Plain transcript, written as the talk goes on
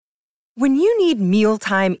When you need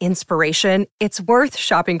mealtime inspiration, it's worth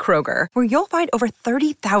shopping Kroger, where you'll find over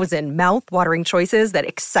 30,000 mouth-watering choices that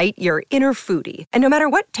excite your inner foodie. And no matter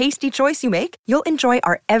what tasty choice you make, you'll enjoy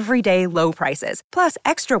our everyday low prices, plus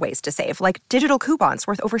extra ways to save, like digital coupons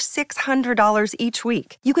worth over $600 each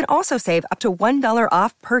week. You can also save up to $1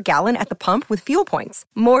 off per gallon at the pump with fuel points.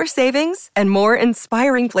 More savings and more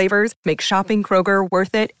inspiring flavors make shopping Kroger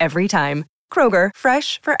worth it every time. Kroger,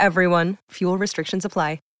 fresh for everyone. Fuel restrictions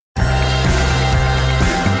apply.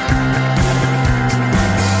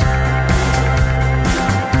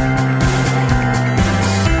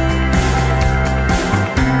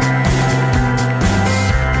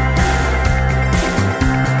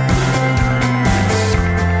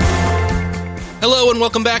 Hello and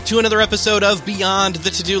welcome back to another episode of Beyond the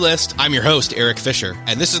To-Do List. I'm your host, Eric Fisher,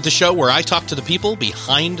 and this is the show where I talk to the people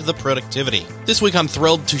behind the productivity. This week, I'm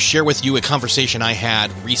thrilled to share with you a conversation I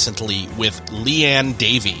had recently with Liane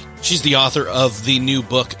Davey. She's the author of the new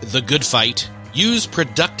book, The Good Fight. Use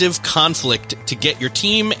productive conflict to get your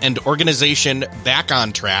team and organization back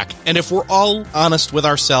on track. And if we're all honest with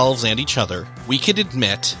ourselves and each other, we could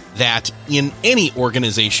admit that in any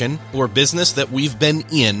organization or business that we've been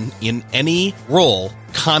in any role,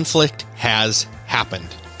 conflict has happened.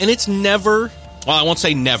 And it's never, well, I won't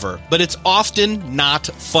say never, but it's often not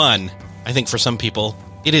fun. I think for some people,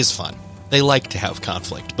 it is fun. They like to have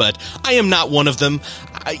conflict, but I am not one of them.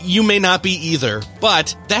 You may not be either,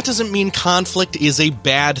 but that doesn't mean conflict is a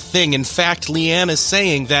bad thing. In fact, Liane is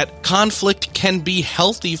saying that conflict can be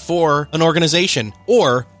healthy for an organization,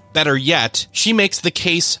 or better yet, she makes the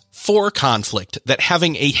case for conflict, that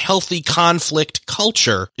having a healthy conflict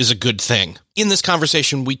culture is a good thing. In this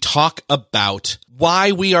conversation, we talk about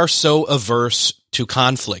why we are so averse to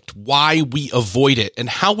conflict, why we avoid it, and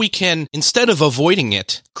how we can, instead of avoiding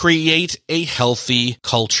it, create a healthy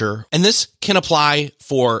culture. And this can apply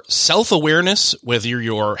for self-awareness, whether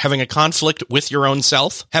you're having a conflict with your own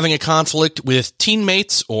self, having a conflict with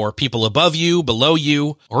teammates or people above you, below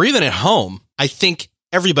you, or even at home. I think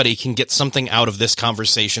everybody can get something out of this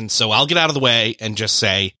conversation, so I'll get out of the way and just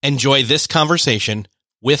say, enjoy this conversation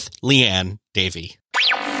with Liane Davey.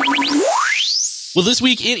 Well, this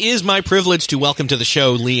week, it is my privilege to welcome to the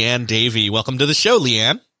show Liane Davey. Welcome to the show,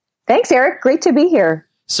 Liane. Thanks, Eric. Great to be here.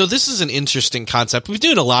 So this is an interesting concept. We've been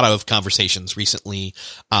doing a lot of conversations recently,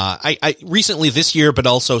 I recently this year, but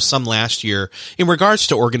also some last year, in regards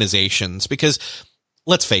to organizations, because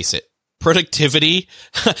let's face it, productivity,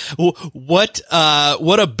 what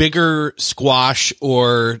a bigger squash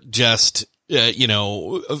or just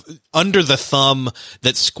under the thumb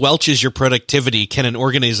that squelches your productivity can an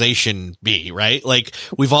organization be, right? Like,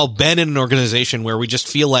 we've all been in an organization where we just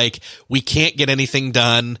feel like we can't get anything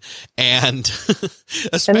done. And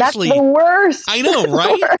especially, and that's the worst. I know,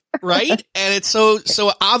 right? Right. And it's so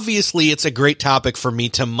obviously it's a great topic for me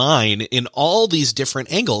to mine in all these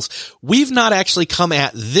different angles. We've not actually come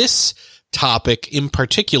at this topic in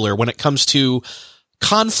particular when it comes to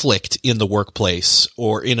conflict in the workplace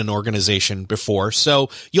or in an organization before. So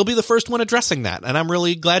you'll be the first one addressing that. And I'm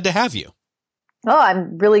really glad to have you. Oh,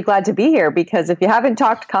 I'm really glad to be here, because if you haven't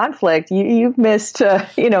talked conflict, you've missed,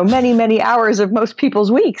 many, many hours of most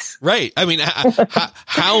people's weeks. Right. I mean,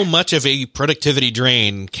 how much of a productivity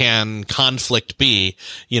drain can conflict be,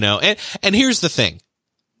 and here's the thing.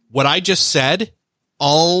 What I just said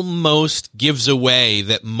almost gives away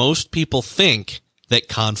that most people think that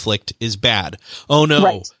conflict is bad. Oh no,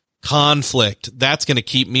 right. Conflict, that's going to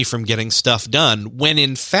keep me from getting stuff done. When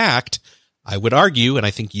in fact, I would argue, and I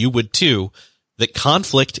think you would too, that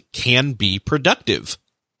conflict can be productive.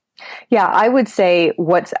 Yeah, I would say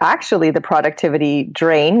what's actually the productivity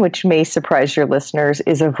drain, which may surprise your listeners,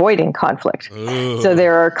 is avoiding conflict. Ooh. So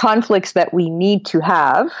there are conflicts that we need to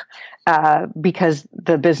have, because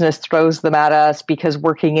the business throws them at us, because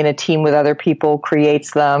working in a team with other people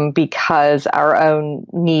creates them, because our own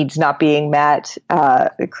needs not being met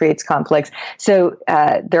it creates conflicts. So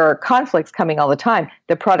there are conflicts coming all the time.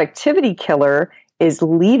 The productivity killer is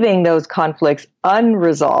leaving those conflicts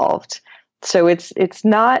unresolved. So it's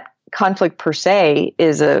not conflict per se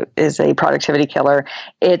is a productivity killer.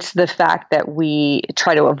 It's the fact that we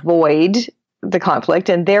try to avoid the conflict,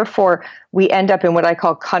 and therefore we end up in what I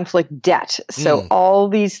call conflict debt. So all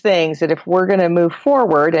these things that if we're going to move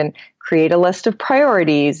forward and create a list of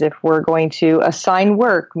priorities, if we're going to assign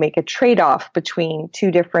work, make a trade-off between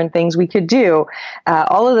two different things we could do,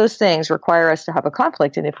 all of those things require us to have a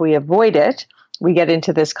conflict. And if we avoid it, we get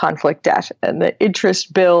into this conflict debt, and the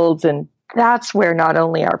interest builds, and that's where not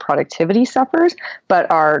only our productivity suffers,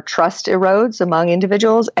 but our trust erodes among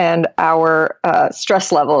individuals and our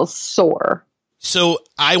stress levels soar. So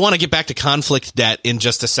I want to get back to conflict debt in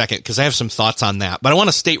just a second because I have some thoughts on that. But I want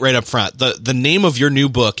to state right up front, the name of your new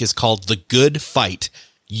book is called The Good Fight.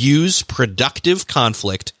 Use productive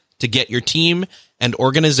conflict to get your team and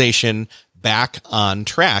organization back on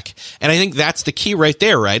track. And I think that's the key right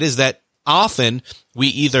there, right? Is that often we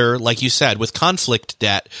either, like you said, with conflict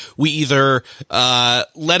debt, we either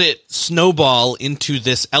let it snowball into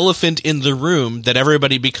this elephant in the room that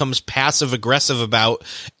everybody becomes passive aggressive about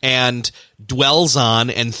and dwells on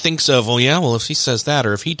and thinks of, oh yeah, well, if he says that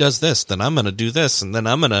or if he does this, then I'm going to do this and then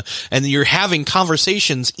and you're having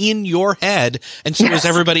conversations in your head and so is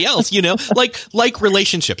everybody else, like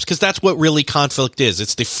relationships, because that's what really conflict is.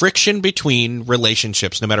 It's the friction between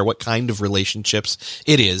relationships, no matter what kind of relationships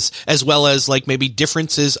it is, as well as like maybe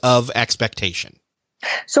differences of expectation.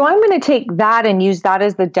 So I'm going to take that and use that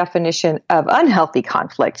as the definition of unhealthy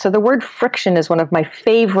conflict. So the word friction is one of my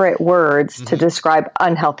favorite words to describe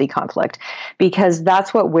unhealthy conflict, because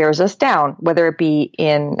that's what wears us down, whether it be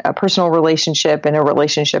in a personal relationship, in a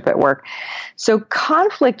relationship at work. So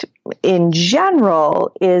conflict in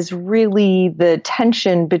general is really the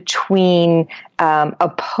tension between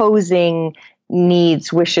opposing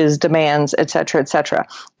needs, wishes, demands, et cetera, et cetera.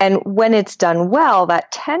 And when it's done well, that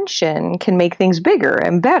tension can make things bigger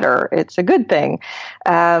and better. It's a good thing.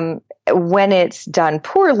 When it's done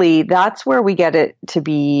poorly, that's where we get it to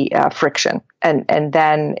be friction. And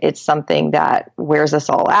then it's something that wears us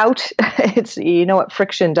all out. It's, what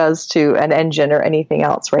friction does to an engine or anything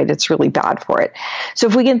else, right? It's really bad for it. So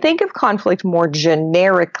if we can think of conflict more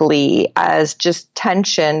generically as just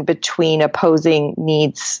tension between opposing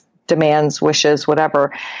needs, demands, wishes,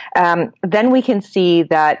 whatever, then we can see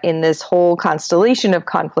that in this whole constellation of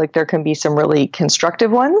conflict, there can be some really constructive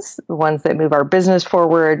ones that move our business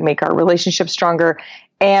forward, make our relationship stronger,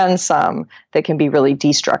 and some that can be really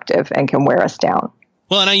destructive and can wear us down.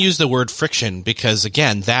 Well, and I use the word friction because,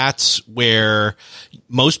 again, that's where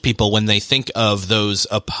most people, when they think of those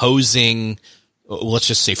opposing, let's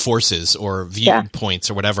just say forces or viewpoints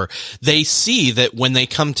or whatever, they see that when they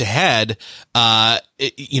come to head,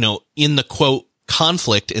 in the quote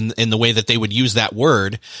conflict in the way that they would use that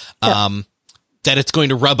word, that it's going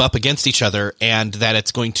to rub up against each other and that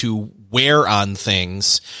it's going to wear on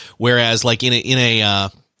things. Whereas like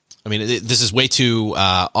this is way too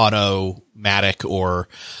automatic or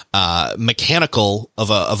mechanical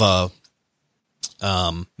of a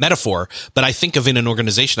metaphor, but I think of in an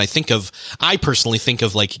organization, I personally think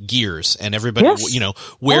of like gears and everybody,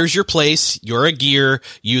 where's your place? You're a gear.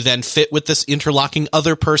 You then fit with this interlocking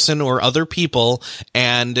other person or other people.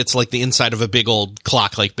 And it's like the inside of a big old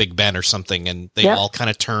clock, like Big Ben or something. And they all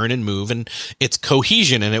kind of turn and move and it's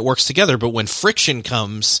cohesion and it works together. But when friction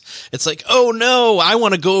comes, it's like, oh no, I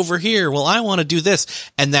want to go over here. Well, I want to do this.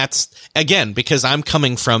 And that's again, because I'm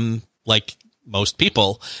coming from like, most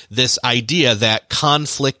people, this idea that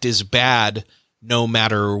conflict is bad no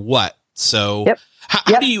matter what. So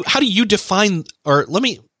how do you define, or let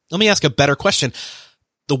me ask a better question.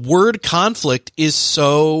 The word conflict is it's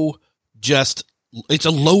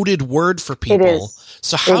a loaded word for people.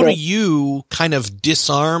 So how do you kind of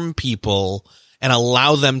disarm people and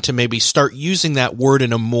allow them to maybe start using that word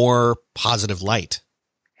in a more positive light?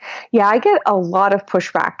 Yeah, I get a lot of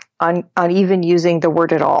pushback on even using the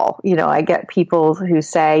word at all. I get people who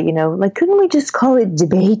say, couldn't we just call it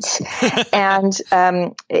debate? And,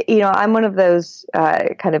 I'm one of those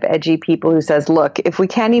kind of edgy people who says, look, if we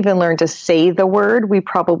can't even learn to say the word, we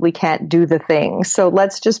probably can't do the thing. So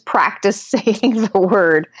let's just practice saying the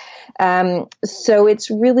word. So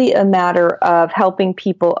it's really a matter of helping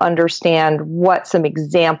people understand what some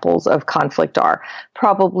examples of conflict are.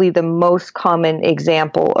 Probably the most common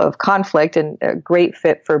example of conflict, and a great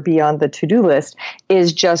fit for Beyond the To-Do List,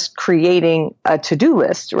 is just creating a to-do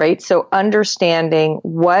list, right? So understanding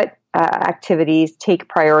what activities take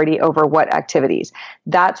priority over what activities.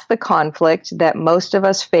 That's the conflict that most of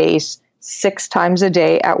us face 6 times a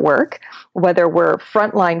day at work, whether we're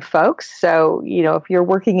frontline folks. So, if you're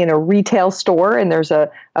working in a retail store and there's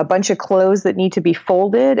a bunch of clothes that need to be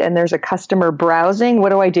folded and there's a customer browsing,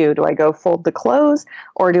 what do? Do I go fold the clothes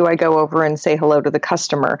or do I go over and say hello to the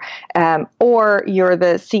customer? Or you're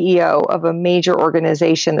the CEO of a major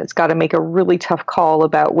organization that's got to make a really tough call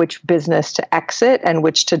about which business to exit and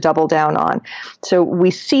which to double down on. So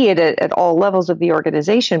we see it at all levels of the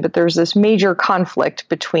organization, but there's this major conflict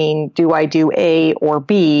between do I do A or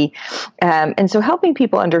B? And so helping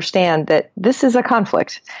people understand that this is a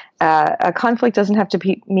conflict. A conflict doesn't have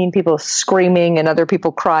to mean people screaming and other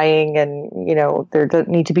people crying and, there don't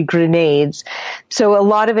need to be grenades. So a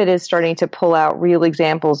lot of it is starting to pull out real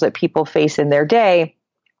examples that people face in their day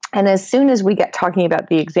And as soon as we get talking about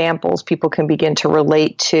the examples, people can begin to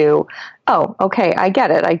relate to, oh, okay, I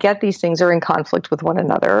get it. I get these things are in conflict with one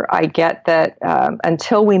another. I get that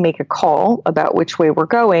until we make a call about which way we're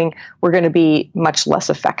going, we're going to be much less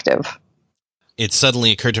effective. It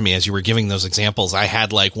suddenly occurred to me as you were giving those examples, I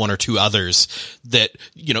had like one or two others that,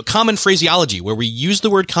 common phraseology where we use the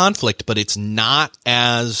word conflict, but it's not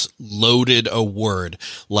as loaded a word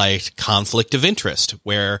like conflict of interest,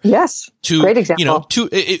 where yes, great example.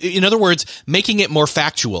 In other words, making it more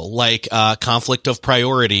factual, like conflict of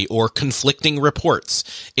priority or conflicting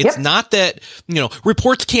reports. It's not that,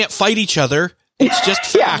 reports can't fight each other. It's just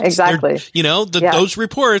facts. Yeah, exactly. Those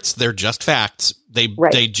reports, they're just facts.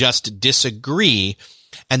 They just disagree,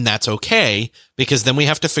 and that's okay, because then we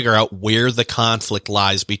have to figure out where the conflict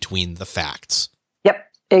lies between the facts. Yep,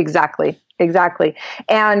 exactly.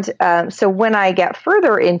 And so when I get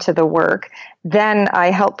further into the work, then I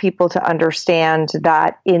help people to understand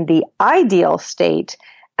that in the ideal state,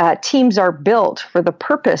 teams are built for the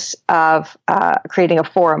purpose of creating a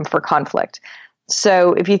forum for conflict.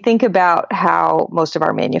 So if you think about how most of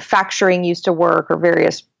our manufacturing used to work, or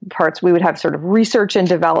various parts, we would have sort of research and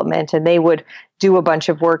development, and they would do a bunch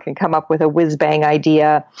of work and come up with a whiz-bang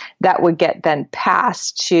idea that would get then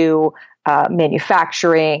passed to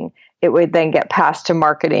manufacturing. It would then get passed to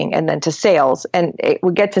marketing and then to sales. And it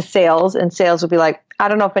would get to sales, and sales would be like, I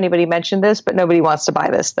don't know if anybody mentioned this, but nobody wants to buy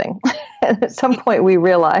this thing. And at some point we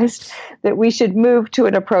realized that we should move to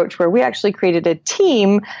an approach where we actually created a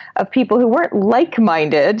team of people who weren't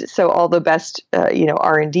like-minded. So all the best,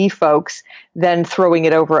 R&D folks then throwing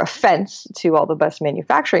it over a fence to all the best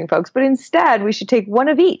manufacturing folks. But instead we should take one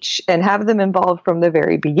of each and have them involved from the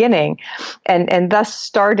very beginning. And thus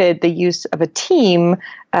started the use of a team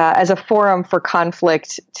as a forum for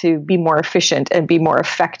conflict to be more efficient and be more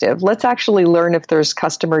effective. Let's actually learn if there's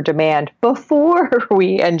customer demand before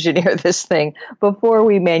we engineer this thing, before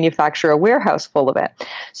we manufacture a warehouse full of it.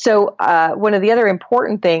 So one of the other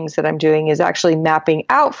important things that I'm doing is actually mapping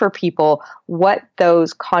out for people what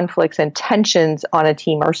those conflicts and tensions on a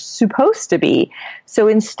team are supposed to be. So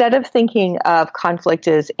instead of thinking of conflict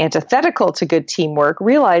as antithetical to good teamwork,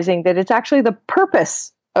 realizing that it's actually the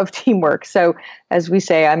purpose of teamwork. So as we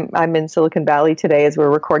say, I'm in Silicon Valley today as we're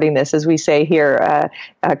recording this, as we say here,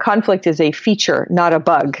 conflict is a feature, not a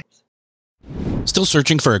bug. Still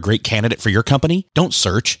searching for a great candidate for your company? Don't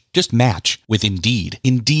search, just match with Indeed.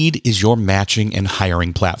 Indeed is your matching and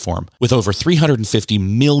hiring platform with over 350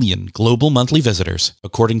 million global monthly visitors,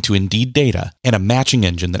 according to Indeed data, and a matching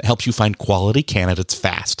engine that helps you find quality candidates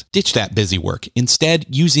fast. Ditch that busy work. Instead,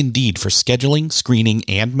 use Indeed for scheduling, screening,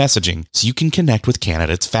 and messaging so you can connect with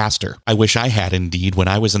candidates faster. I wish I had Indeed when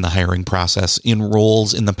I was in the hiring process in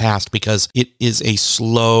roles in the past, because it is a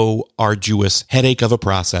slow, arduous headache of a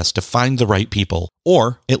process to find the right people.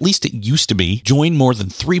 Or, at least it used to be. Join more than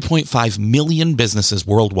 3.5 million businesses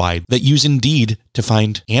worldwide that use Indeed to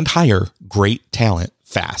find and hire great talent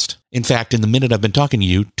fast. In fact, in the minute I've been talking to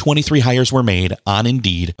you, 23 hires were made on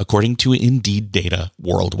Indeed, according to Indeed data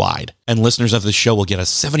worldwide. And listeners of this show will get a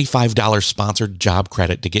 $75 sponsored job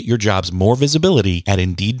credit to get your jobs more visibility at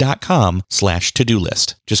Indeed.com/to-do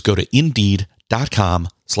list. Just go to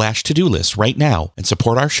Indeed.com/to-do list right now and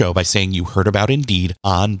support our show by saying you heard about Indeed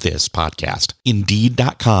on this podcast.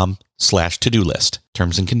 Indeed.com/to-do list.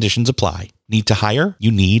 Terms and conditions apply. Need to hire?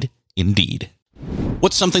 You need Indeed.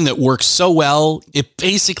 What's something that works so well, it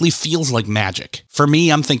basically feels like magic? For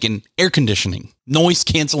me, I'm thinking air conditioning, noise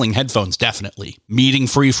canceling headphones, definitely.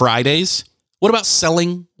 Meeting-free Fridays? What about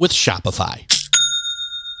selling with Shopify?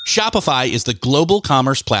 Shopify is the global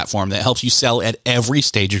commerce platform that helps you sell at every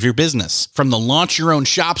stage of your business. From the launch your own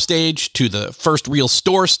shop stage to the first real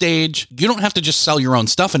store stage, you don't have to just sell your own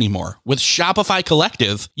stuff anymore. With Shopify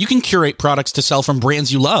Collective, you can curate products to sell from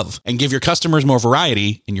brands you love and give your customers more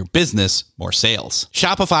variety and your business more sales.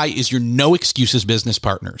 Shopify is your no excuses business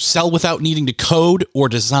partner. Sell without needing to code or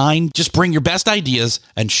design. Just bring your best ideas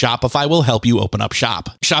and Shopify will help you open up shop.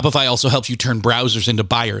 Shopify also helps you turn browsers into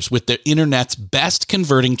buyers with the internet's best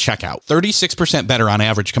converting checkout, 36% better on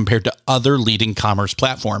average compared to other leading commerce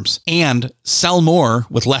platforms. And sell more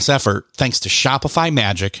with less effort thanks to Shopify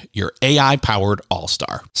Magic, your AI-powered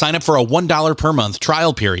all-star. Sign up for a $1 per month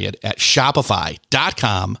trial period at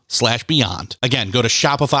shopify.com/beyond. Again, go to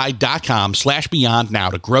shopify.com/beyond now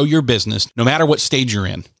to grow your business no matter what stage you're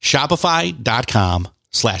in.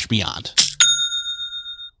 Shopify.com/beyond.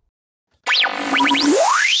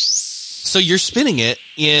 So you're spinning it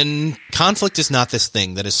in conflict is not this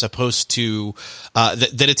thing that is supposed to,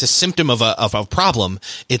 that it's a symptom of a problem.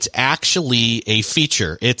 It's actually a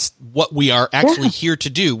feature. It's what we are actually here to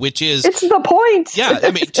do, which is. It's the point. Yeah.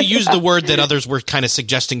 I mean, to use the word that others were kind of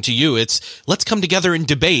suggesting to you, it's let's come together and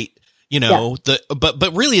debate. But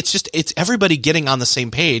really it's everybody getting on the same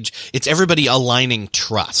page. It's everybody aligning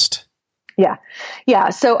trust. Yeah. Yeah.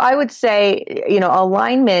 So I would say,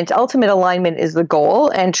 ultimate alignment is the goal,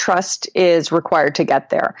 and trust is required to get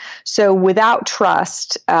there. So without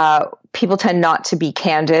trust, people tend not to be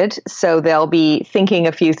candid. So they'll be thinking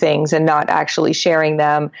a few things and not actually sharing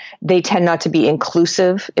them. They tend not to be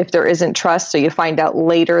inclusive if there isn't trust. So you find out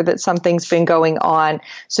later that something's been going on.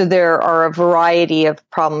 So there are a variety of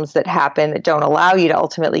problems that happen that don't allow you to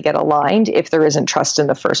ultimately get aligned if there isn't trust in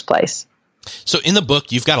the first place. So in the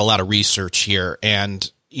book, you've got a lot of research here,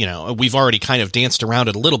 and, we've already kind of danced around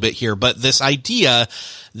it a little bit here, but this idea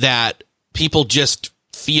that people just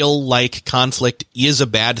feel like conflict is a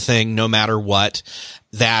bad thing no matter what,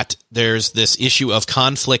 that there's this issue of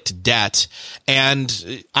conflict debt.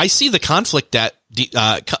 And I see the conflict debt,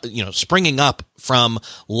 springing up from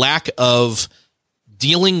lack of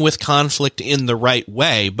dealing with conflict in the right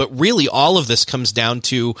way. But really all of this comes down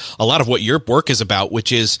to a lot of what your work is about,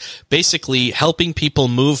 which is basically helping people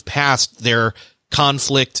move past their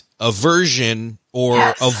conflict aversion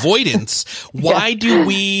or avoidance. Why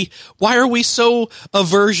are we so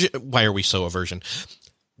averse,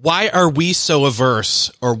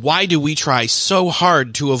 or why do we try so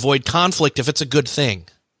hard to avoid conflict if it's a good thing?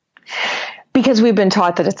 Because we've been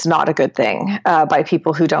taught that it's not a good thing by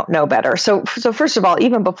people who don't know better. So first of all,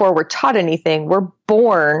 even before we're taught anything, we're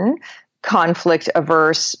born conflict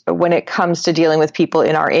averse when it comes to dealing with people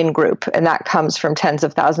in our in-group. And that comes from tens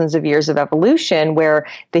of thousands of years of evolution, where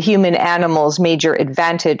the human animal's major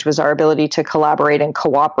advantage was our ability to collaborate and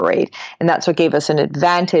cooperate. And that's what gave us an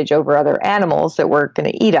advantage over other animals that were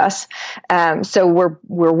going to eat us. So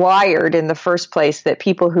we're wired in the first place that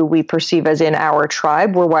people who we perceive as in our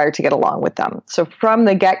tribe, we're wired to get along with them. So from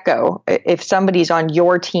the get-go, if somebody's on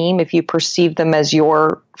your team, if you perceive them as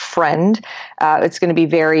your friend, it's going to be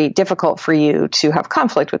very difficult for you to have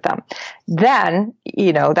conflict with them. Then,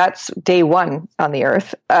 that's day one on the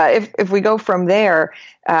earth. If we go from there,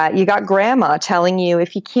 you got grandma telling you,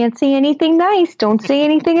 if you can't say anything nice, don't say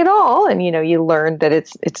anything at all. And, you learn that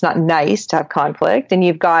it's not nice to have conflict. And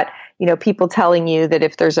you've got, people telling you that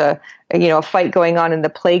if there's a fight going on in the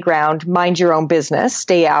playground, mind your own business,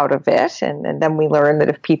 stay out of it. And then we learn that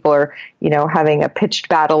if people are, having a pitched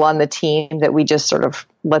battle on the team, that we just sort of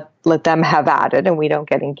let them have at it and we don't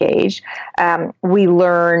get engaged. We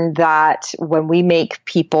learn that when we make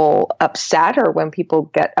people upset, or when people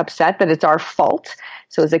get upset, that it's our fault.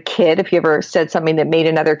 So as a kid, if you ever said something that made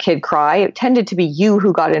another kid cry, it tended to be you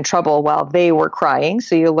who got in trouble while they were crying.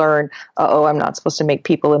 So you learn, I'm not supposed to make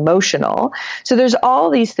people emotional. So there's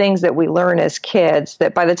all these things that we learn as kids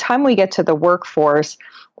that by the time we get to the workforce,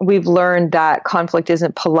 we've learned that conflict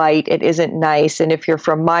isn't polite, it isn't nice, and if you're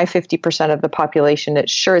from my 50% of the population, it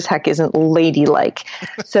sure as heck isn't ladylike.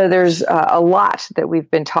 So there's a lot that we've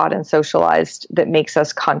been taught and socialized that makes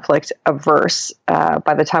us conflict averse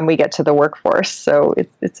by the time we get to the workforce. So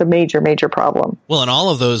it's a major, major problem. Well, and all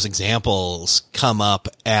of those examples come up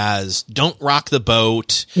as don't rock the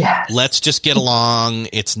boat, let's just get along,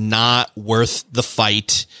 it's not worth the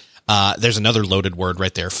fight. There's another loaded word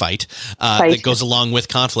right there, fight, that goes along with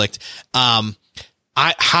conflict. How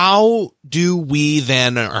do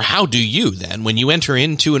you then, when you enter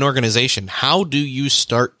into an organization, how do you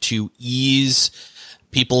start to ease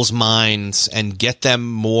people's minds and get them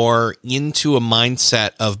more into a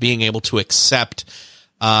mindset of being able to accept,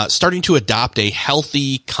 starting to adopt a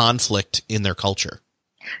healthy conflict in their culture?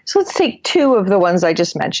 So let's take two of the ones I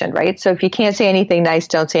just mentioned, right? So if you can't say anything nice,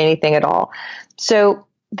 don't say anything at all. So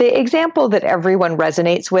the example that everyone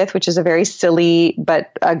resonates with, which is a very silly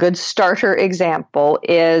but a good starter example,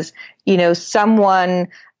 is, someone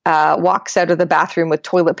walks out of the bathroom with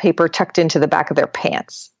toilet paper tucked into the back of their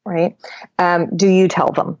pants, right? Do you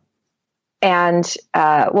tell them? And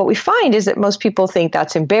what we find is that most people think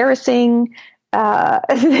that's embarrassing.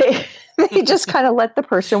 They just kind of let the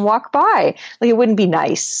person walk by. Like, it wouldn't be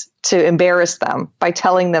nice to embarrass them by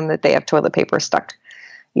telling them that they have toilet paper stuck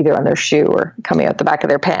either on their shoe or coming out the back of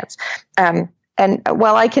their pants. And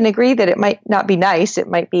while I can agree that it might not be nice, it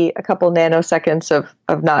might be a couple nanoseconds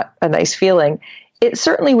of not a nice feeling, it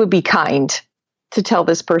certainly would be kind to tell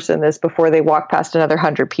this person this before they walk past another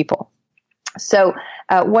 100 people. So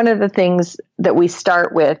one of the things that we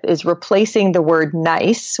start with is replacing the word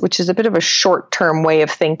nice, which is a bit of a short-term way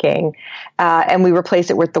of thinking, and we replace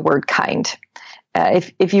it with the word kind.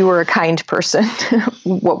 if you were a kind person,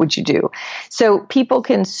 what would you do? So people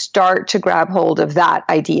can start to grab hold of that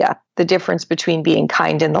idea, the difference between being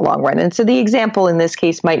kind in the long run. And so the example in this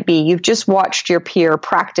case might be you've just watched your peer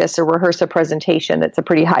practice or rehearse a presentation that's a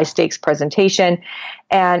pretty high stakes presentation,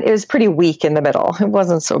 and it was pretty weak in the middle. It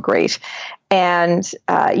wasn't so great. And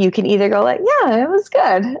you can either go like, yeah, it was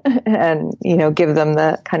good, and, give them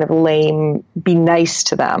the kind of lame, be nice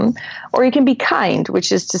to them. Or you can be kind,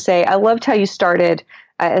 which is to say, I loved how you started.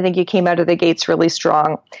 I think you came out of the gates really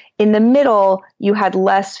strong. In the middle, you had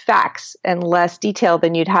less facts and less detail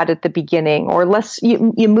than you'd had at the beginning, or less,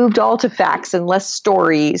 you moved all to facts and less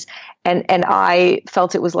stories. And I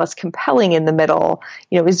felt it was less compelling in the middle.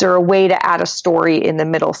 Is there a way to add a story in the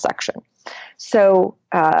middle section? So,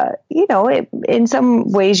 in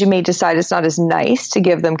some ways you may decide it's not as nice to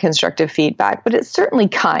give them constructive feedback, but it's certainly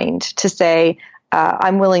kind to say,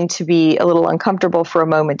 I'm willing to be a little uncomfortable for a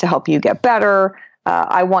moment to help you get better.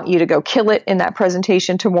 I want you to go kill it in that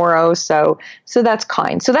presentation tomorrow. So that's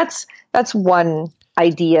kind. So that's one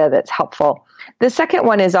idea that's helpful. The second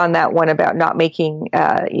one is on that one about not making,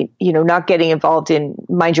 not getting involved in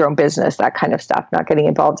mind your own business, that kind of stuff, not getting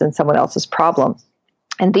involved in someone else's problem.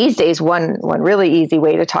 And these days, one really easy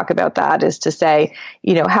way to talk about that is to say,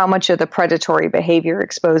 how much of the predatory behavior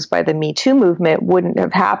exposed by the Me Too movement wouldn't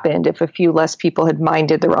have happened if a few less people had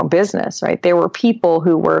minded their own business, right? There were people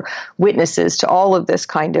who were witnesses to all of this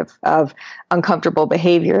kind of uncomfortable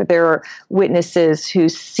behavior. There are witnesses who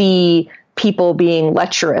see people being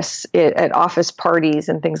lecherous at office parties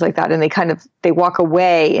and things like that. And they walk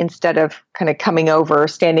away instead of kind of coming over,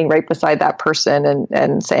 standing right beside that person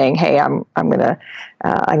and saying, hey, I'm going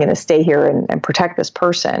to stay here and protect this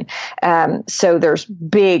person. So there's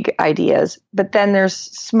big ideas, but then there's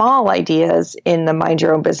small ideas in the mind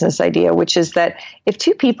your own business idea, which is that if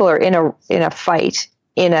two people are in a fight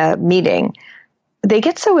in a meeting, they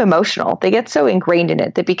get so emotional, they get so ingrained in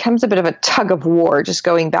it, that becomes a bit of a tug of war, just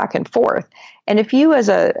going back and forth. And if you, as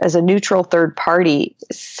a neutral third party,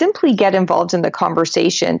 simply get involved in the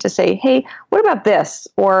conversation to say, hey, what about this?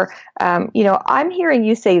 Or, I'm hearing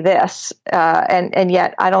you say this, and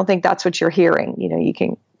yet I don't think that's what you're hearing. You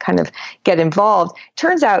can kind of get involved.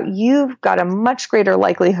 Turns out you've got a much greater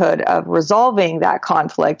likelihood of resolving that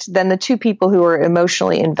conflict than the two people who are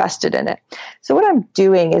emotionally invested in it. So what I'm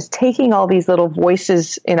doing is taking all these little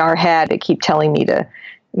voices in our head that keep telling me to,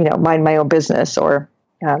 mind my own business or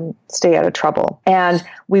stay out of trouble. And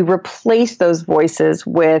we replace those voices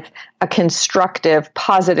with a constructive,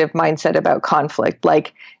 positive mindset about conflict.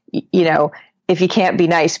 Like, if you can't be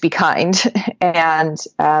nice, be kind. And,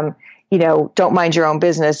 don't mind your own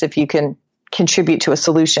business if you can contribute to a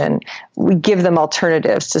solution. We give them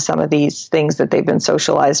alternatives to some of these things that they've been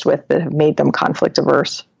socialized with that have made them conflict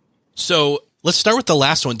averse. So let's start with the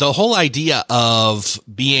last one. The whole idea of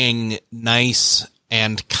being nice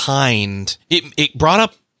and kind, it brought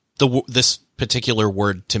up this particular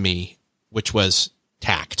word to me, which was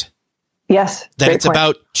tact. Yes. That it's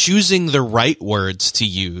about choosing the right words to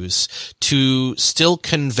use to still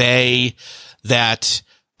convey that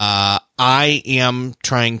I am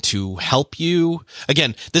trying to help you.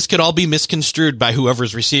 Again, this could all be misconstrued by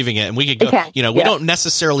whoever's receiving it. And we could go, we don't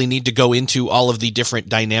necessarily need to go into all of the different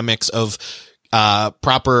dynamics of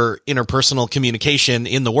proper interpersonal communication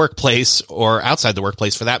in the workplace or outside the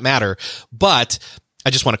workplace for that matter. But I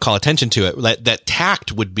just want to call attention to it, that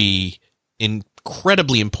tact would be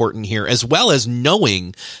incredibly important here, as well as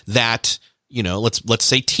knowing that, let's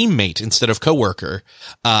say teammate instead of coworker,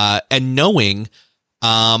 and knowing,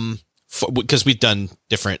 because we've done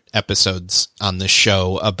different episodes on this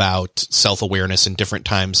show about self-awareness and different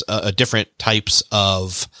types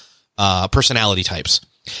of personality types.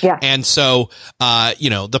 Yeah. And so,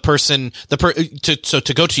 the person,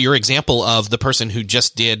 to go to your example of the person who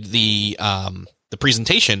just did the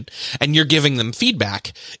presentation and you're giving them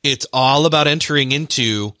feedback, it's all about entering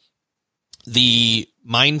into the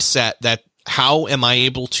mindset that how am I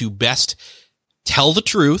able to best tell the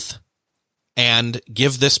truth and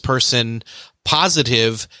give this person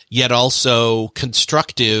positive yet also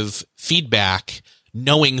constructive feedback,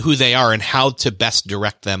 knowing who they are and how to best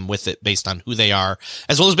direct them with it based on who they are,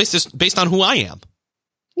 as well as based on who I am.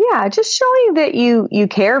 Yeah, just showing that you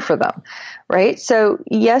care for them, right? So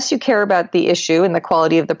yes, you care about the issue and the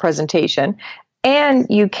quality of the presentation, and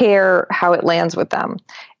you care how it lands with them,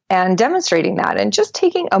 and demonstrating that and just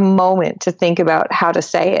taking a moment to think about how to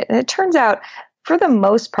say it. And it turns out for the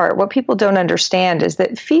most part, what people don't understand is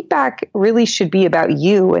that feedback really should be about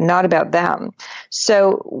you and not about them.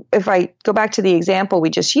 So if I go back to the example we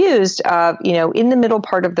just used, in the middle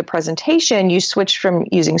part of the presentation, you switched from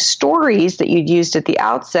using stories that you'd used at the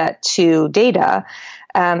outset to data.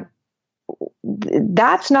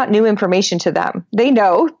 That's not new information to them. They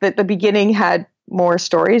know that the beginning had more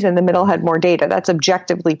stories and the middle had more data. That's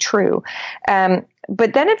objectively true.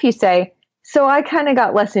 But then if you say, so I kind of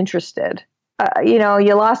got less interested, you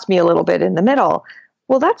lost me a little bit in the middle.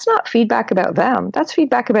 Well, that's not feedback about them. That's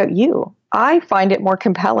feedback about you. I find it more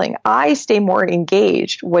compelling. I stay more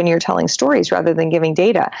engaged when you're telling stories rather than giving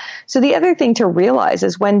data. So the other thing to realize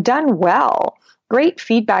is when done well, great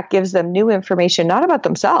feedback gives them new information, not about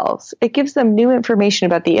themselves. It gives them new information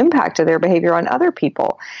about the impact of their behavior on other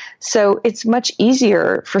people. So it's much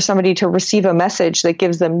easier for somebody to receive a message that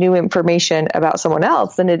gives them new information about someone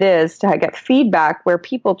else than it is to get feedback where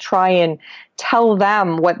people try and tell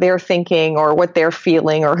them what they're thinking or what they're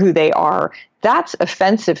feeling or who they are. That's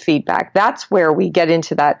offensive feedback. That's where we get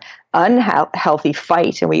into that unhealthy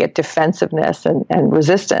fight and we get defensiveness and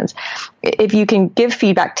resistance. If you can give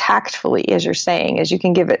feedback tactfully, as you're saying, as you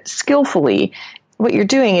can give it skillfully, what you're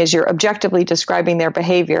doing is you're objectively describing their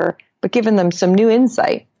behavior, but giving them some new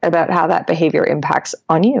insight about how that behavior impacts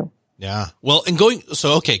on you. Yeah. Well, and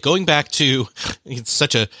going back to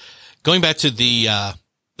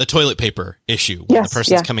the toilet paper issue when the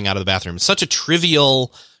person's coming out of the bathroom. It's such a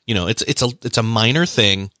trivial, it's a minor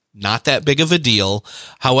thing, not that big of a deal.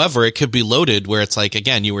 However, it could be loaded where it's like,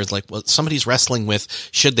 again, you were like, well, somebody's wrestling with,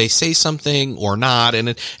 should they say something or not?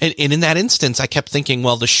 And in that instance, I kept thinking,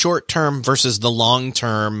 well, the short term versus the long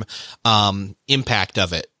term, impact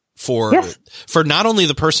of it for not only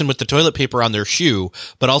the person with the toilet paper on their shoe,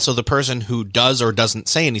 but also the person who does or doesn't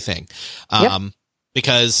say anything.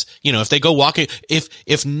 Because, if they go walking,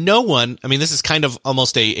 if no one, I mean, this is kind of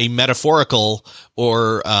almost a metaphorical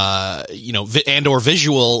or, and or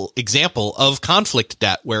visual example of conflict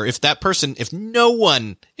debt, where if no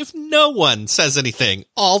one says anything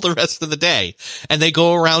all the rest of the day and they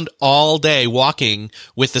go around all day walking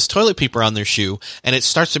with this toilet paper on their shoe and it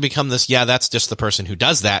starts to become this, that's just the person who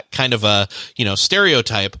does that kind of a,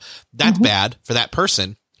 stereotype, that's bad for that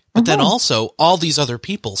person. But then also all these other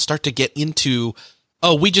people start to get into,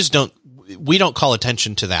 we don't call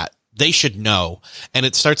attention to that. They should know. And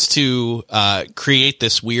it starts to create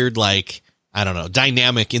this weird,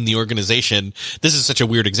 dynamic in the organization. This is such a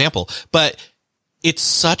weird example, but it's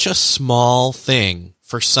such a small thing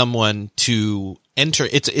for someone to enter.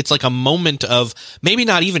 It's like a moment of maybe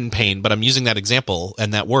not even pain, but I'm using that example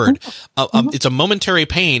and that word. It's a momentary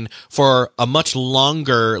pain for a much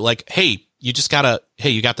longer, hey, you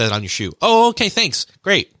got that on your shoe. Oh, okay. Thanks.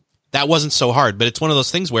 Great. That wasn't so hard, but it's one of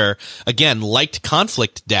those things where, again, like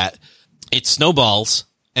conflict debt, it snowballs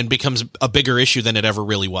and becomes a bigger issue than it ever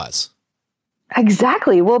really was.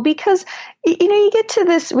 Exactly. Well, because, you get to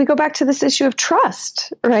this, we go back to this issue of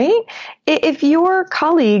trust, right? If your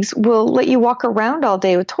colleagues will let you walk around all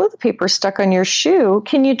day with toilet paper stuck on your shoe,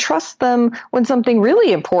 can you trust them when something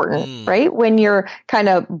really important, right? When you're kind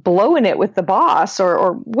of blowing it with the boss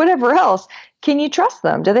or whatever else, can you trust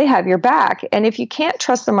them? Do they have your back? And if you can't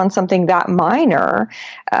trust them on something that minor,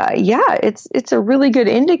 it's a really good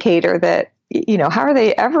indicator that, how are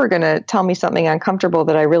they ever going to tell me something uncomfortable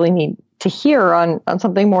that I really need to hear on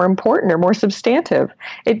something more important or more substantive?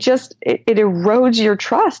 It erodes your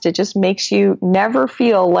trust. It just makes you never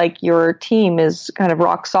feel like your team is kind of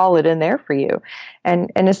rock solid and there for you.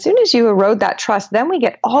 And as soon as you erode that trust, then we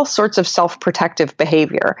get all sorts of self-protective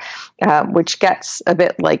behavior, which gets a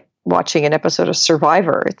bit like watching an episode of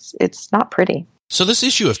Survivor. It's not pretty. So this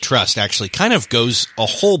issue of trust actually kind of goes a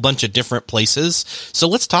whole bunch of different places. So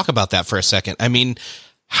let's talk about that for a second. I mean,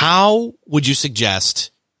 how would you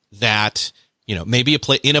suggest that, maybe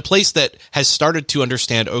in a place that has started to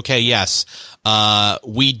understand, okay, yes,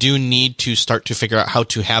 we do need to start to figure out how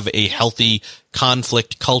to have a healthy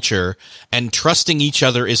conflict culture, and trusting each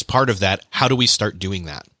other is part of that. How do we start doing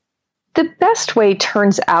that? The best way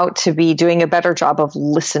turns out to be doing a better job of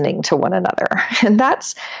listening to one another. And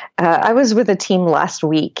that's, I was with a team last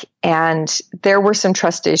week and there were some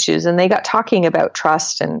trust issues and they got talking about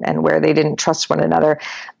trust and where they didn't trust one another.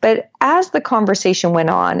 But as the conversation went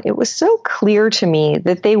on, it was so clear to me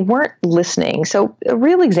that they weren't listening. So a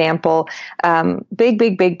real example,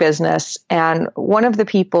 big business. And one of the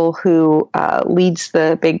people who leads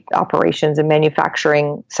the big operations and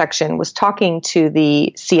manufacturing section was talking to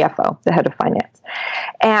the CFO, the head of finance.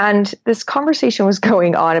 And this conversation was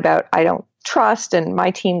going on about, I don't trust, and my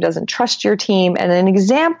team doesn't trust your team. And an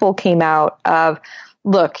example came out of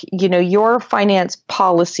look, your finance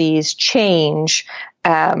policies change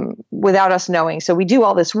without us knowing. So we do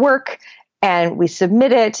all this work and we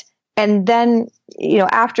submit it. And then,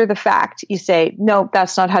 after the fact, you say, no,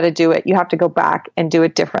 that's not how to do it. You have to go back and do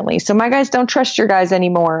it differently. So my guys don't trust your guys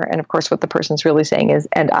anymore. And of course, what the person's really saying is,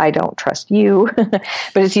 and I don't trust you. But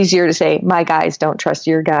it's easier to say, my guys don't trust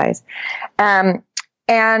your guys.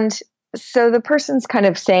 And so the person's kind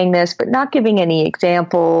of saying this, but not giving any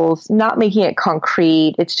examples, not making it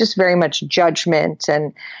concrete. It's just very much judgment.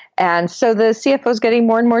 And so the CFO is getting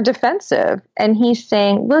more and more defensive. And he's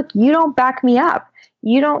saying, look, you don't back me up.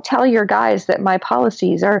 You don't tell your guys that my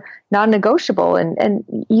policies are non-negotiable, and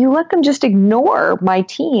you let them just ignore my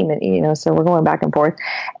team. And, so we're going back and forth,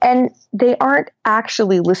 and they aren't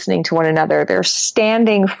actually listening to one another. They're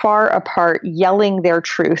standing far apart, yelling their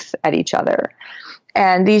truth at each other.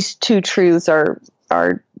 And these two truths are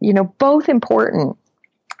both important.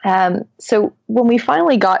 So when we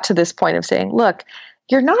finally got to this point of saying, look,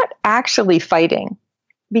 you're not actually fighting,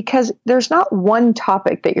 because there's not one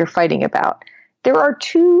topic that you're fighting about. There are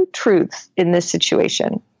two truths in this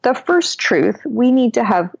situation. The first truth, we need to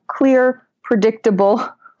have clear, predictable,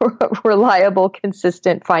 reliable,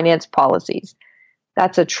 consistent finance policies.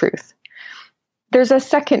 That's a truth. There's a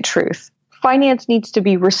second truth. Finance needs to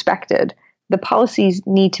be respected. The policies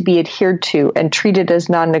need to be adhered to and treated as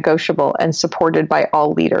non-negotiable and supported by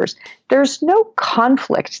all leaders. There's no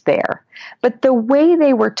conflict there. But the way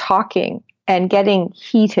they were talking and getting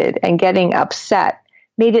heated and getting upset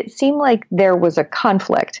made it seem like there was a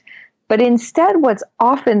conflict. But instead, what's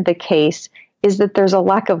often the case is that there's a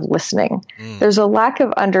lack of listening. There's a lack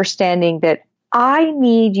of understanding that I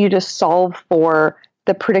need you to solve for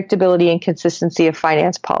the predictability and consistency of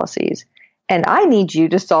finance policies. And I need you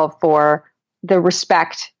to solve for the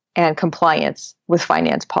respect and compliance with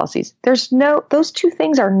finance policies. Those two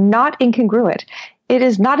things are not incongruent. It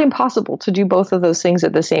is not impossible to do both of those things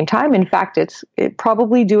at the same time. In fact,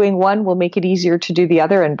 probably doing one will make it easier to do the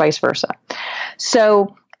other, and vice versa.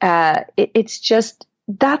 So it's just,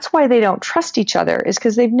 that's why they don't trust each other, is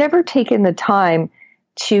because they've never taken the time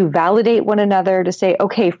to validate one another, to say,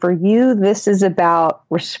 okay, for you, this is about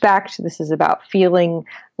respect. This is about feeling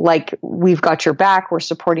like we've got your back. We're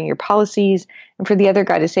supporting your policies. And for the other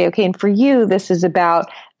guy to say, okay, and for you, this is about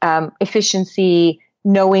efficiency,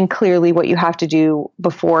 knowing clearly what you have to do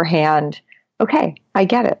beforehand. Okay, I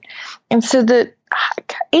get it. And so the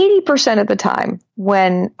 80% of the time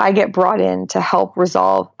when I get brought in to help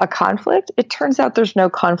resolve a conflict, it turns out there's no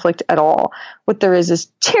conflict at all. What there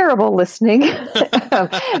is terrible listening,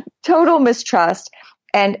 total mistrust,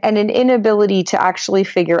 and an inability to actually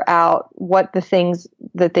figure out what the things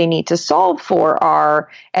that they need to solve for are,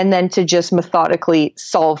 and then to just methodically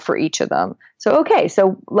solve for each of them. So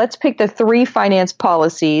let's pick the 3 finance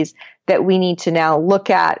policies that we need to now look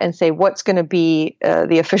at and say, what's going to be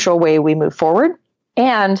the official way we move forward?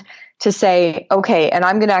 And to say, okay, and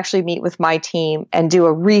I'm going to actually meet with my team and do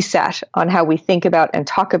a reset on how we think about and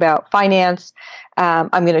talk about finance. I'm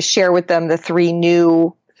going to share with them the 3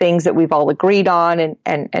 new things that we've all agreed on,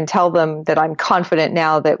 and tell them that I'm confident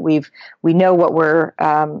now that we know what we're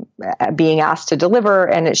being asked to deliver,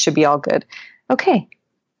 and it should be all good. Okay,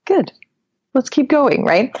 good. Let's keep going,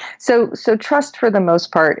 right? So trust, for the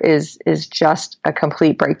most part, is just a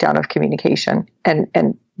complete breakdown of communication,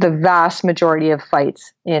 and the vast majority of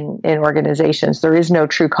fights in organizations, there is no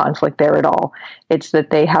true conflict there at all. It's that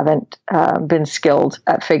they haven't been skilled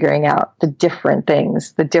at figuring out the different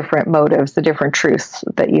things, the different motives, the different truths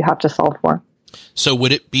that you have to solve for. So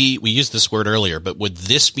would it be, we used this word earlier, but would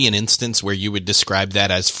this be an instance where you would describe that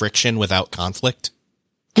as friction without conflict?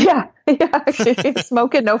 Yeah, actually,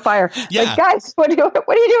 smoke and no fire. Yeah. Like, guys, what are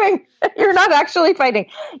you doing? You're not actually fighting.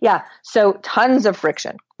 Yeah, so tons of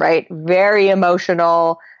friction, right? Very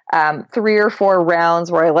emotional. 3 or 4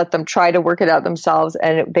 rounds where I let them try to work it out themselves,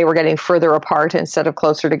 and they were getting further apart instead of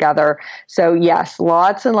closer together. So yes,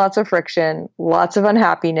 lots and lots of friction, lots of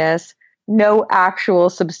unhappiness, no actual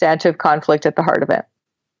substantive conflict at the heart of it.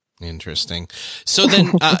 Interesting. So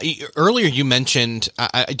then earlier you mentioned,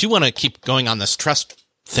 I do want to keep going on this trust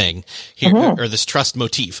thing here, or this trust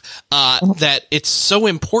motif, that it's so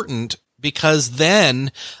important because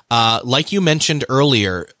then, like you mentioned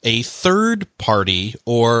earlier, a third party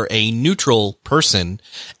or a neutral person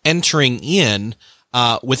entering in,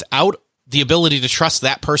 without the ability to trust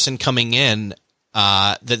that person coming in,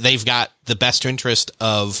 that they've got the best interest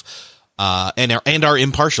of, and are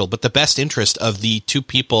impartial, but the best interest of the 2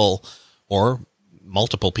 people or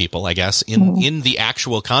multiple people, I guess, in the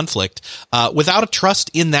actual conflict, without a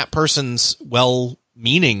trust in that person's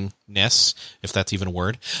meaningness, if that's even a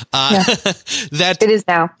word, that it is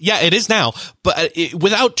now. Yeah, it is now. But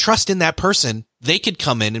without trust in that person, they could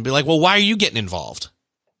come in and be like, well, why are you getting involved?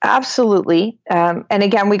 Absolutely. And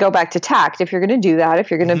again, we go back to tact. If you're going to do that, if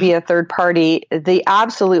you're going to be a third party, the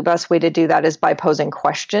absolute best way to do that is by posing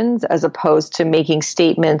questions as opposed to making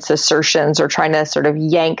statements, assertions, or trying to sort of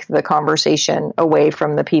yank the conversation away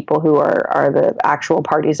from the people who are the actual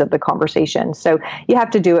parties of the conversation. So you have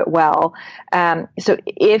to do it well. So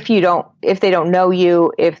if they don't know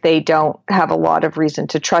you, if they don't have a lot of reason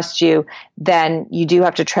to trust you, then you do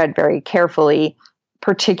have to tread very carefully,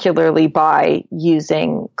 particularly by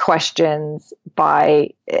using questions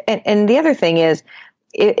and the other thing is,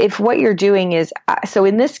 if what you're doing is, so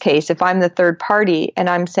in this case, if I'm the third party and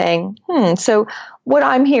I'm saying, so what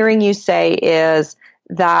I'm hearing you say is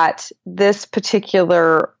that this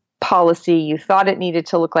particular policy, you thought it needed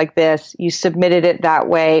to look like this, you submitted it that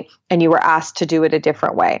way, and you were asked to do it a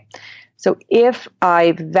different way. So if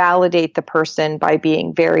I validate the person by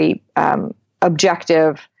being very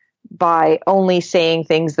objective, by only saying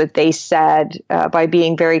things that they said, by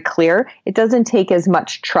being very clear, it doesn't take as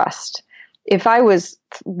much trust. If I was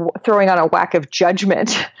throwing on a whack of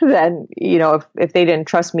judgment, then, if they didn't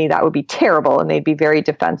trust me, that would be terrible and they'd be very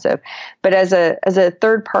defensive. But as a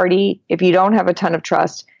third party, if you don't have a ton of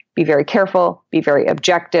trust, be very careful, be very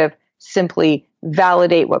objective, simply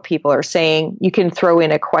validate what people are saying. You can throw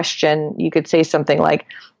in a question. You could say something like,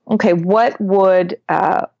 okay, what would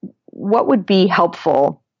be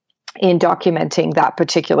helpful in documenting that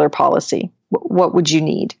particular policy? What would you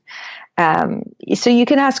need? So you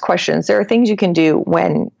can ask questions. There are things you can do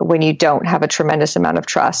when you don't have a tremendous amount of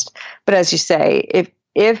trust. But as you say,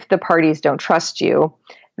 if the parties don't trust you,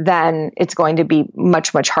 then it's going to be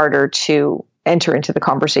much, much harder to enter into the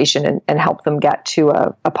conversation and help them get to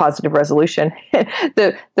a positive resolution.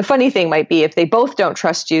 The funny thing might be if they both don't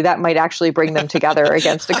trust you, that might actually bring them together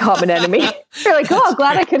against a common enemy. They're like, oh,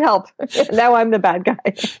 glad I could help. Now I'm the bad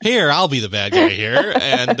guy. Here, I'll be the bad guy here.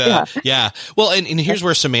 And yeah. Well, and here's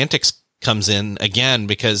where semantics comes in again,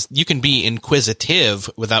 because you can be inquisitive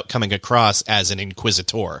without coming across as an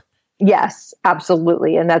inquisitor. Yes,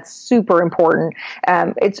 absolutely. And that's super important.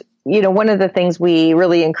 It's, one of the things we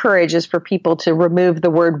really encourage is for people to remove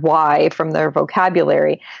the word why from their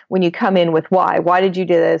vocabulary. When you come in with why did you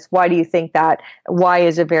do this? Why do you think that? Why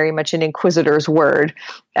is a very much an inquisitor's word.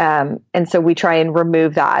 And so we try and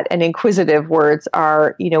remove that. And inquisitive words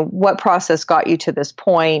are, what process got you to this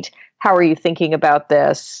point? How are you thinking about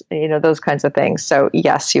this? Those kinds of things. So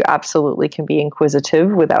yes, you absolutely can be inquisitive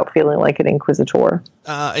without feeling like an inquisitor.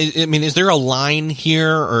 Is there a line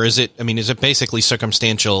here, or is it basically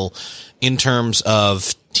circumstantial in terms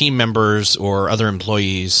of team members or other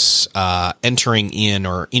employees entering in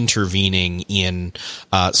or intervening in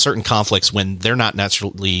certain conflicts when they're not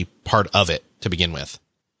naturally part of it to begin with?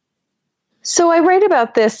 So I write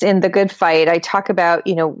about this in The Good Fight. I talk about,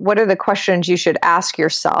 what are the questions you should ask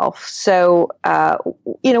yourself? So,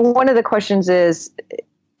 one of the questions is,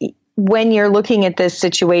 when you're looking at this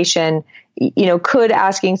situation, could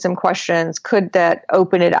asking some questions, could that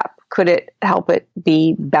open it up? Could it help it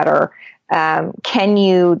be better? Can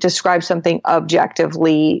you describe something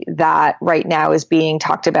objectively that right now is being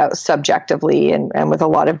talked about subjectively and with a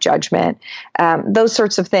lot of judgment? Those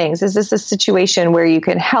sorts of things. Is this a situation where you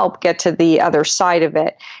can help get to the other side of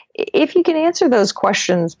it? If you can answer those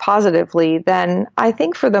questions positively, then I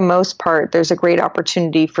think for the most part, there's a great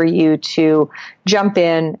opportunity for you to jump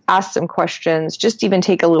in, ask some questions, just even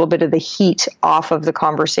take a little bit of the heat off of the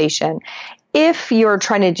conversation. If you're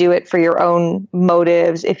trying to do it for your own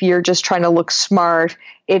motives, if you're just trying to look smart,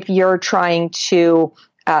 if you're trying to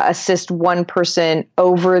assist one person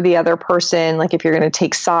over the other person, like if you're going to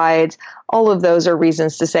take sides, all of those are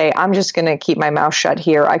reasons to say, I'm just going to keep my mouth shut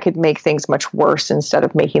here. I could make things much worse instead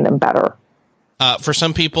of making them better. For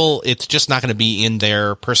some people, it's just not going to be in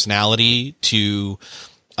their personality to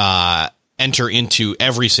enter into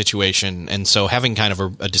every situation. And so having kind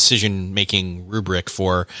of a decision-making rubric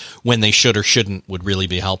for when they should or shouldn't would really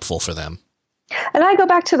be helpful for them. And I go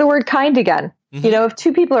back to the word kind again. Mm-hmm. If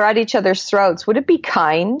two people are at each other's throats, would it be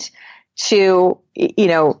kind to,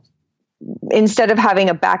 instead of having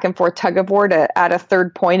a back and forth tug of war to add a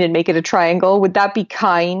third point and make it a triangle, would that be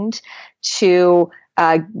kind to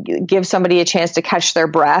give somebody a chance to catch their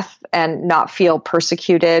breath and not feel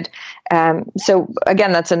persecuted? So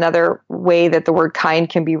again, that's another way that the word kind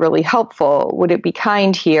can be really helpful. Would it be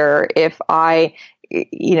kind here if I,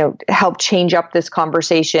 help change up this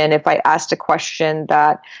conversation, if I asked a question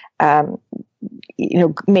that,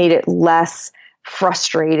 made it less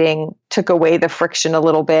frustrating, took away the friction a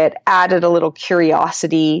little bit, added a little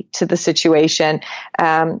curiosity to the situation.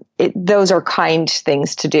 Those are kind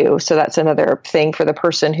things to do. So that's another thing for the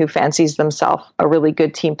person who fancies themselves a really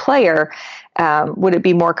good team player. Would it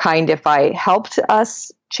be more kind if I helped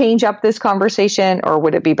us change up this conversation, or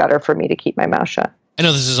would it be better for me to keep my mouth shut? I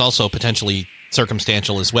know this is also potentially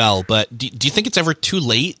circumstantial as well, but do you think it's ever too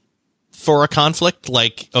late for a conflict?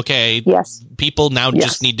 Like, okay, yes, people now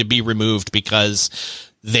just need to be removed because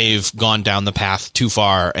they've gone down the path too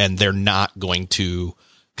far and they're not going to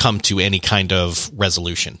come to any kind of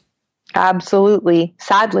resolution. Absolutely.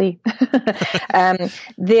 Sadly,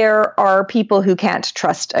 there are people who can't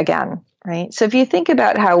trust again, right? So if you think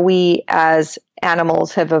about how we as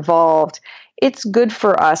animals have evolved, it's good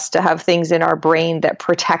for us to have things in our brain that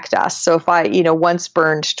protect us. So if I, once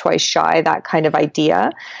burned, twice shy, that kind of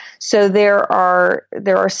idea. So there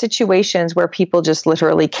are situations where people just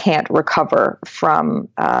literally can't recover from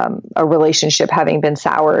a relationship having been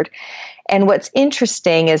soured. And what's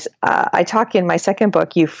interesting is I talk in my second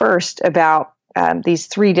book, You First, about these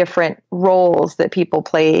three different roles that people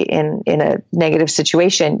play in a negative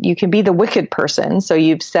situation. You can be the wicked person, so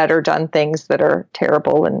you've said or done things that are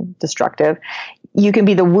terrible and destructive. You can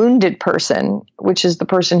be the wounded person, which is the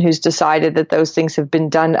person who's decided that those things have been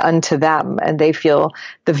done unto them and they feel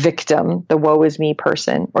the victim, the woe is me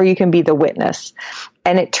person. Or you can be the witness.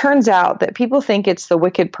 And it turns out that people think it's the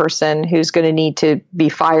wicked person who's going to need to be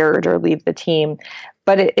fired or leave the team.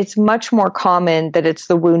 But it's much more common that it's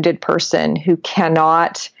the wounded person who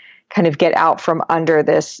cannot kind of get out from under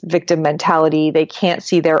this victim mentality. They can't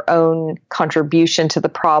see their own contribution to the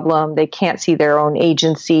problem. They can't see their own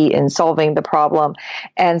agency in solving the problem.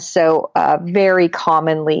 And so very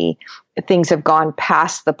commonly, things have gone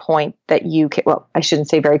past the point that you can, well, I shouldn't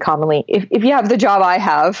say very commonly. If you have the job I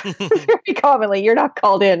have, very commonly, you're not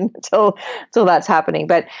called in until that's happening.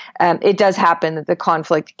 But it does happen that the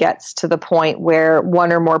conflict gets to the point where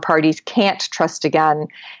one or more parties can't trust again.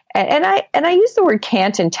 And I use the word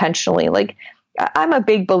can't intentionally. Like, I'm a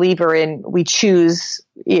big believer in we choose,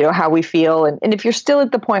 how we feel. And if you're still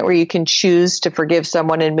at the point where you can choose to forgive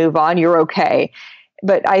someone and move on, you're okay.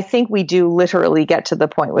 But I think we do literally get to the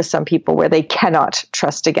point with some people where they cannot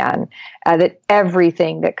trust again, that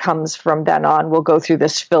everything that comes from then on will go through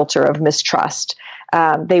this filter of mistrust.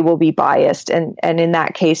 They will be biased. And in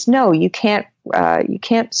that case, no, you can't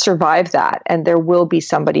survive that. And there will be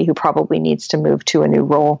somebody who probably needs to move to a new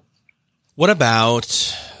role. What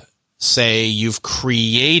about, say, you've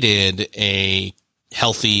created a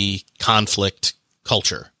healthy conflict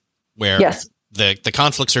culture where the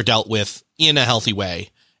conflicts are dealt with in a healthy way,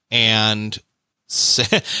 and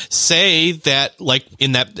say that, like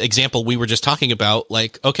in that example we were just talking about,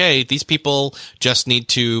 like, okay, these people just need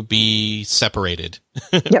to be separated,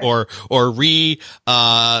 yep. or they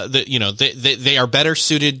are better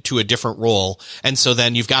suited to a different role, and so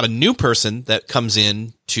then you've got a new person that comes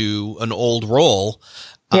in to an old role.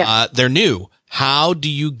 Yeah. They're new. How do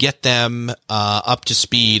you get them up to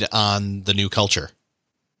speed on the new culture?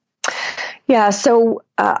 Yeah, so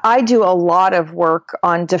I do a lot of work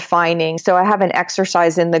on defining. So I have an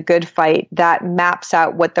exercise in the Good Fight that maps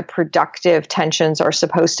out what the productive tensions are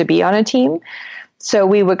supposed to be on a team. So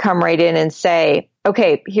we would come right in and say,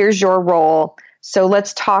 okay, here's your role. So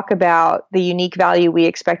let's talk about the unique value we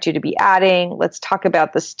expect you to be adding. Let's talk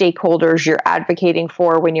about the stakeholders you're advocating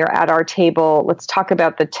for when you're at our table. Let's talk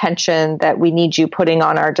about the tension that we need you putting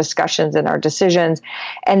on our discussions and our decisions.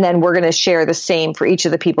 And then we're going to share the same for each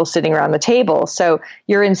of the people sitting around the table. So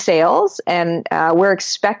you're in sales, and we're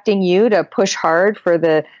expecting you to push hard for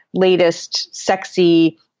the latest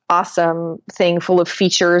sexy, awesome thing full of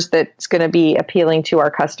features that's going to be appealing to our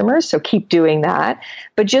customers. So keep doing that.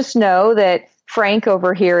 But just know that Frank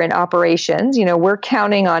over here in operations, we're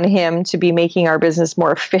counting on him to be making our business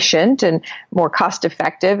more efficient and more cost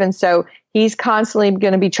effective. And so he's constantly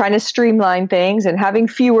going to be trying to streamline things and having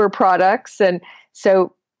fewer products. And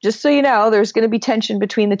so just so you know, there's going to be tension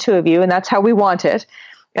between the two of you, and that's how we want it.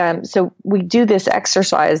 So we do this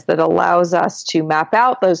exercise that allows us to map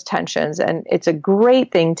out those tensions. And it's a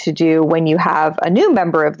great thing to do when you have a new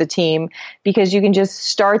member of the team, because you can just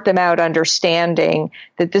start them out understanding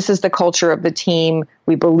that this is the culture of the team.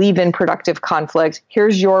 We believe in productive conflict.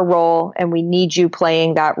 Here's your role, and we need you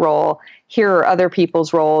playing that role. Here are other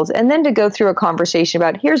people's roles. And then to go through a conversation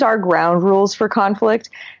about, here's our ground rules for conflict.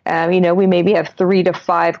 We maybe have 3 to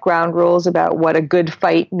 5 ground rules about what a good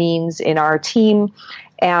fight means in our team.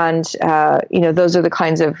 And, those are the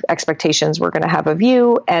kinds of expectations we're going to have of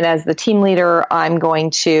you. And as the team leader, I'm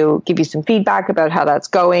going to give you some feedback about how that's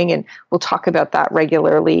going. And we'll talk about that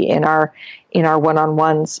regularly in our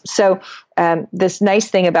one-on-ones. So this nice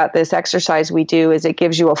thing about this exercise we do is it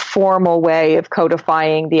gives you a formal way of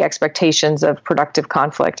codifying the expectations of productive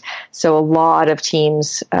conflict. So a lot of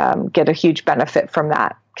teams get a huge benefit from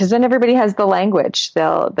that. Because then everybody has the language.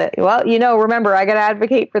 Remember, I got to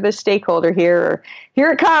advocate for this stakeholder here. Or, here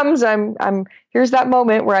it comes. Here's that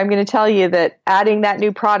moment where I'm going to tell you that adding that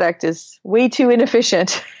new product is way too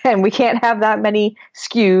inefficient, and we can't have that many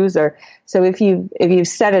SKUs. Or so if you've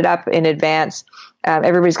set it up in advance,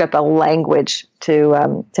 everybody's got the language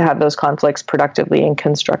to have those conflicts productively and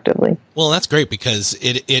constructively. Well, that's great because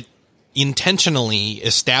it intentionally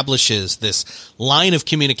establishes this line of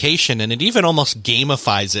communication, and it even almost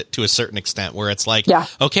gamifies it to a certain extent where it's like,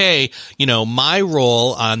 okay, my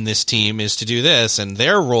role on this team is to do this, and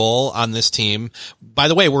their role on this team, by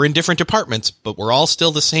the way, we're in different departments, but we're all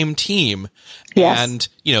still the same team. Yes. And,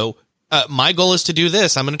 my goal is to do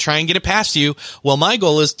this. I'm going to try and get it past you. Well, my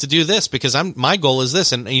goal is to do this because my goal is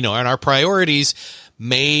this. And, and our priorities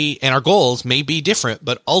and our goals may be different,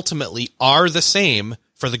 but ultimately are the same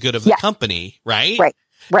for the good of the company, right?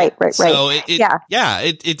 Right. So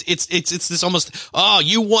it's this almost,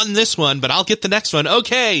 you won this one, but I'll get the next one.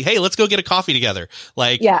 Okay. Hey, let's go get a coffee together.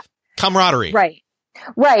 Camaraderie.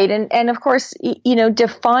 Right. And of course,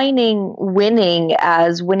 defining winning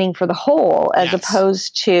as winning for the whole, as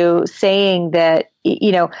opposed to saying that,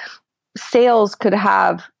 sales could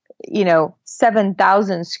have,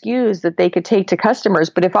 7,000 SKUs that they could take to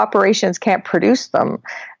customers, but if operations can't produce them,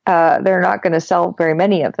 they're not going to sell very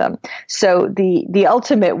many of them. So the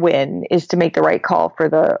ultimate win is to make the right call for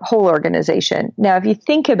the whole organization. Now, if you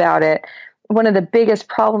think about it, one of the biggest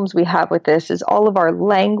problems we have with this is all of our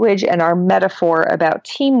language and our metaphor about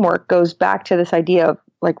teamwork goes back to this idea of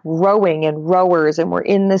like rowing and rowers, and we're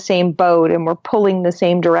in the same boat and we're pulling the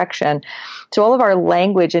same direction. So all of our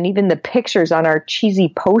language and even the pictures on our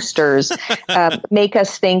cheesy posters make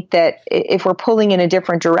us think that if we're pulling in a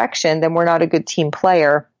different direction, then we're not a good team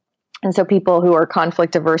player. And so people who are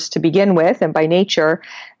conflict averse to begin with and by nature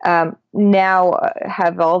now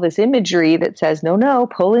have all this imagery that says, no,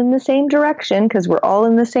 pull in the same direction because we're all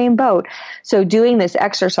in the same boat. So doing this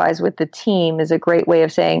exercise with the team is a great way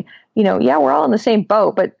of saying, we're all in the same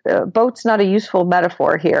boat, but boat's not a useful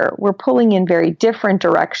metaphor here. We're pulling in very different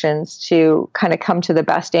directions to kind of come to the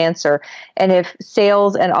best answer. And if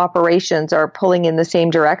sales and operations are pulling in the same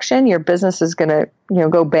direction, your business is going to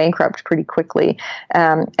go bankrupt pretty quickly.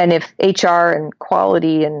 And if HR and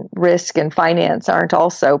quality and risk and finance aren't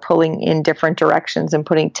also pulling in different directions and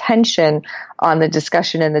putting tension on the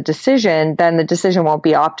discussion and the decision, then the decision won't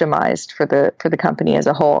be optimized for the company as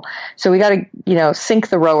a whole. So we got to, sink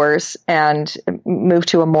the rowers and move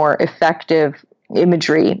to a more effective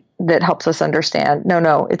imagery that helps us understand,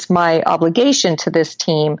 no, it's my obligation to this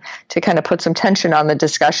team to kind of put some tension on the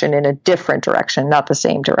discussion in a different direction, not the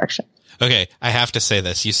same direction. Okay, I have to say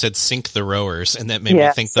this. You said sink the rowers, and that made me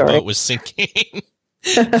think the boat was sinking.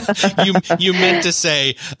 you meant to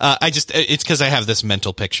say, it's because I have this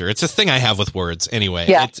mental picture. It's a thing I have with words anyway.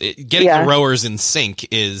 Yeah. Getting the rowers in sync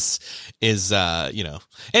is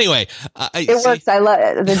anyway. It works. I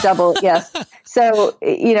love the double. Yes. So,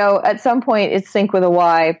 at some point it's sync with a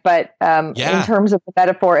Y, but in terms of the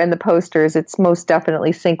metaphor and the posters, it's most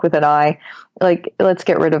definitely sync with an I. Like, let's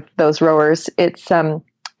get rid of those rowers. It's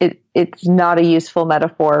not a useful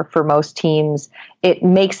metaphor for most teams. It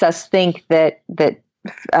makes us think that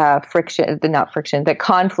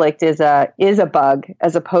conflict is a bug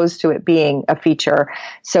as opposed to it being a feature.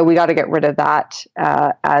 So we got to get rid of that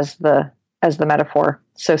as the metaphor.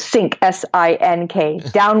 So sink,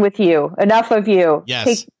 SINK, down with you, enough of you.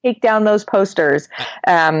 Yes. Take down those posters.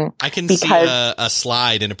 I can see a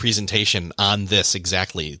slide in a presentation on this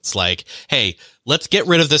exactly. It's like, hey, let's get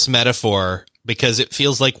rid of this metaphor because it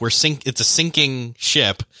feels like it's a sinking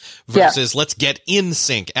ship versus let's get in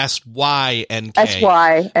sync, SYNK.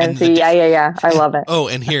 SYNC, yeah. I love it. Oh,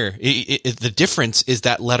 and here, the difference is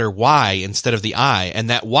that letter Y instead of the I,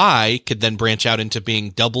 and that Y could then branch out into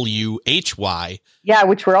being WHY. Yeah,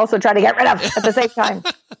 which we're also trying to get rid of at the same time.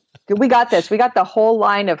 We got this. We got the whole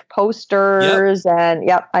line of posters and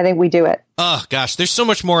I think we do it. Oh gosh, there's so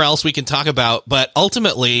much more else we can talk about, but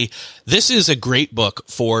ultimately this is a great book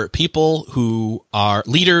for people who are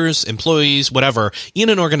leaders, employees, whatever, in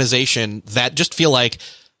an organization that just feel like,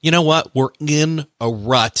 you know what, we're in a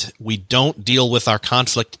rut. We don't deal with our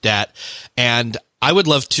conflict debt. And I would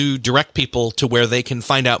love to direct people to where they can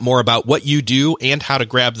find out more about what you do and how to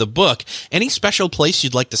grab the book. Any special place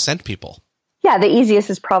you'd like to send people? Yeah, the easiest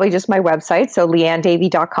is probably just my website. So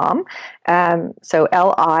lianedavey.com. So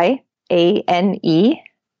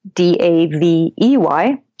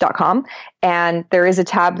LIANEDAVEY.com. And there is a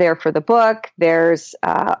tab there for the book. There's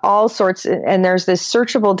all sorts, and there's this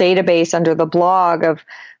searchable database under the blog of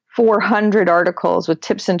 400 articles with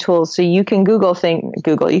tips and tools. So you can Google,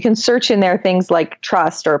 you can search in there things like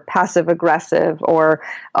trust or passive aggressive or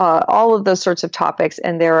all of those sorts of topics.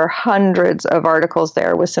 And there are hundreds of articles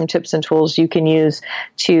there with some tips and tools you can use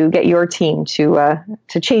to get your team to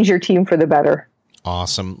change your team for the better.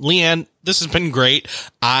 Awesome. Liane, this has been great.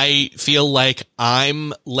 I feel like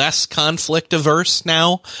I'm less conflict averse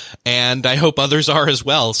now, and I hope others are as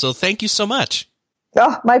well. So thank you so much.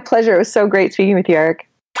 Oh, my pleasure. It was so great speaking with you, Eric.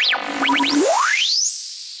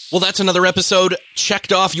 Well, that's another episode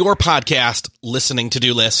checked off your podcast listening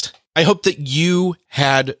to-do list. I hope that you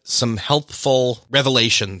had some helpful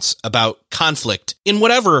revelations about conflict in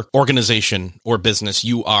whatever organization or business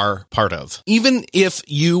you are part of. Even if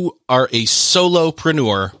you are a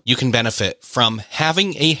solopreneur, you can benefit from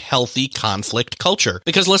having a healthy conflict culture.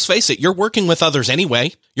 Because let's face it, you're working with others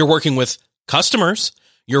anyway. You're working with customers.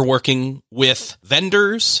 You're working with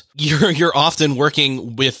vendors. You're often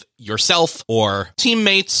working with yourself or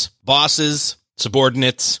teammates, bosses,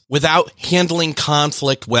 subordinates. Without handling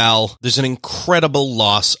conflict well, there's an incredible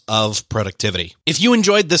loss of productivity. If you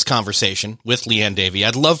enjoyed this conversation with Liane Davey,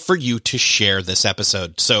 I'd love for you to share this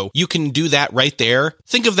episode. So you can do that right there.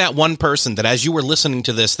 Think of that one person that as you were listening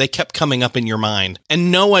to this, they kept coming up in your mind.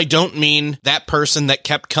 And no, I don't mean that person that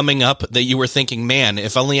kept coming up that you were thinking, man,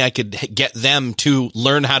 if only I could get them to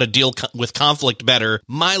learn how to deal with conflict better,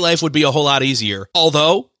 my life would be a whole lot easier.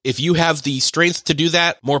 Although, if you have the strength to do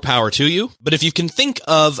that, more power to you. But if you can think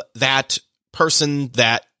of that person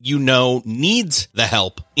that you know needs the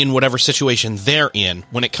help in whatever situation they're in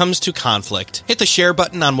when it comes to conflict, hit the share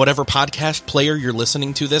button on whatever podcast player you're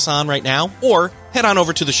listening to this on right now, or head on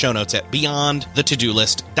over to the show notes at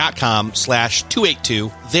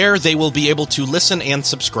beyondthetodolist.com/282. There they will be able to listen and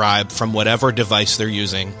subscribe from whatever device they're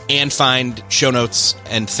using and find show notes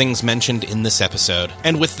and things mentioned in this episode.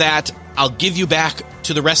 And with that, I'll give you back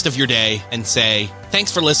to the rest of your day and say,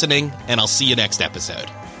 thanks for listening, and I'll see you next episode.